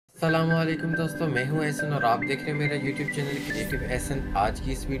अस्सलामुअलैकुम दोस्तों, मैं हूं एहसन और आप देख रहे हैं मेरा यूट्यूब चैनल क्रिएटिव एहसन। आज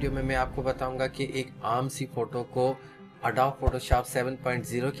की इस वीडियो में मैं आपको बताऊंगा कि एक आम सी फोटो को अडोब फोटोशॉप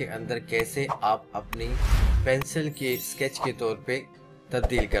 7.0 के अंदर कैसे आप अपनी पेंसिल के स्केच के तौर पे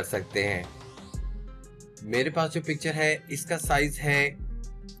तब्दील कर सकते हैं। मेरे पास जो पिक्चर है इसका साइज है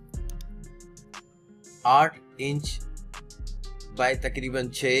 8 इंच बाय तकरीबन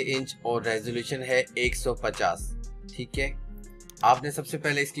 6 इंच और रेजोल्यूशन है 150। ठीक है, आपने सबसे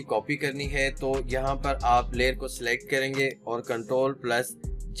पहले इसकी कॉपी करनी है तो यहाँ पर आप लेयर को सिलेक्ट करेंगे और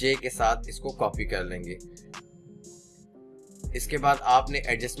Ctrl+J के साथ इसको कॉपी कर लेंगे। इसके बाद आपने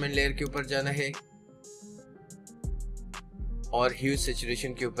एडजस्टमेंट लेयर के ऊपर जाना है और ह्यू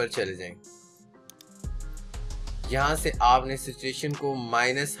सैचुरेशन के ऊपर चले जाएं। यहाँ से आपने सैचुरेशन को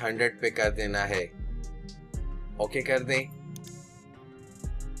 -100 पे कर देना है। ओके कर दें।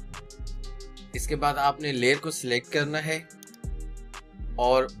 इसके बाद आपने लेयर को सिलेक्ट करना है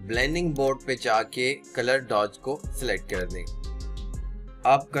और ब्लेंडिंग बोर्ड पे जाके कलर डॉज को सिलेक्ट कर दें।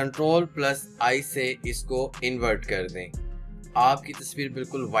 अब Ctrl+I से इसको इन्वर्ट कर दें। आपकी तस्वीर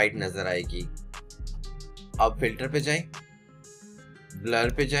बिल्कुल वाइट नजर आएगी। अब फिल्टर पे जाएं,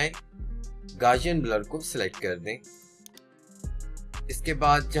 ब्लर पे जाएं, गाउसियन ब्लर को सिलेक्ट कर दें। इसके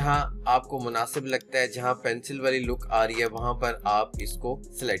बाद जहां आपको मुनासिब लगता है, जहां पेंसिल वाली लुक आ रही है, वहां पर आप इसको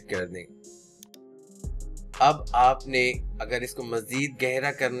सिलेक्ट कर दें। अब आपने अगर इसको मज़ीद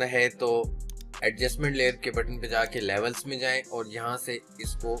गहरा करना है तो एडजस्टमेंट लेयर के बटन पे जाके लेवल्स में जाएं और यहाँ से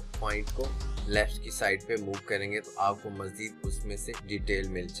इसको पॉइंट को लेफ्ट की साइड पे मूव करेंगे तो आपको मज़ीद उसमें से डिटेल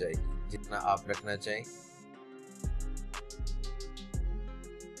मिल जाएगी जितना आप रखना चाहें।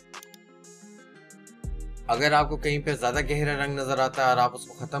 अगर आपको कहीं पे ज़्यादा गहरा रंग नज़र आता है और आप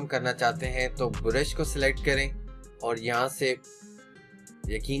उसको ख़त्म करना चाहते हैं तो ब्रश को सिलेक्ट करें और यहाँ से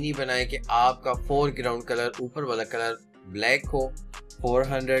यकीनी बनाएं कि आपका फोरग्राउंड कलर, ऊपर वाला कलर ब्लैक हो।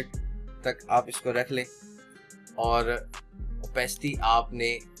 400 तक आप इसको रख लें और ओपेसिटी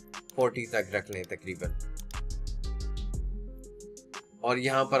आपने 40 तक रख लें तकरीबन। और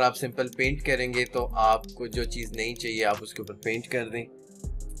यहाँ पर आप सिंपल पेंट करेंगे तो आपको जो चीज़ नहीं चाहिए आप उसके ऊपर पेंट कर दें।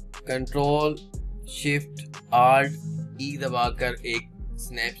 Ctrl+Shift+Alt+E दबाकर एक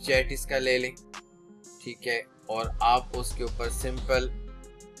स्नैपचैट इसका ले लें। ठीक है, और आप उसके ऊपर सिंपल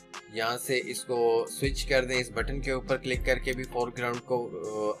यहाँ से इसको स्विच कर दें। इस बटन के ऊपर क्लिक करके भी फोरग्राउंड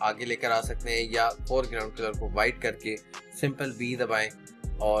को आगे लेकर आ सकते हैं या फोरग्राउंड कलर को वाइट करके सिंपल B दबाएं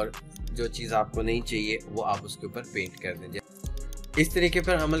और जो चीज़ आपको नहीं चाहिए वो आप उसके ऊपर पेंट कर दें। इस तरीके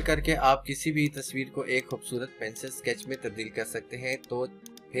पर अमल करके आप किसी भी तस्वीर को एक खूबसूरत पेंसिल स्केच में तब्दील कर सकते हैं। तो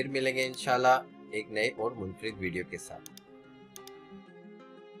फिर मिलेंगे इंशाल्लाह एक नए और मुनफरिद वीडियो के साथ।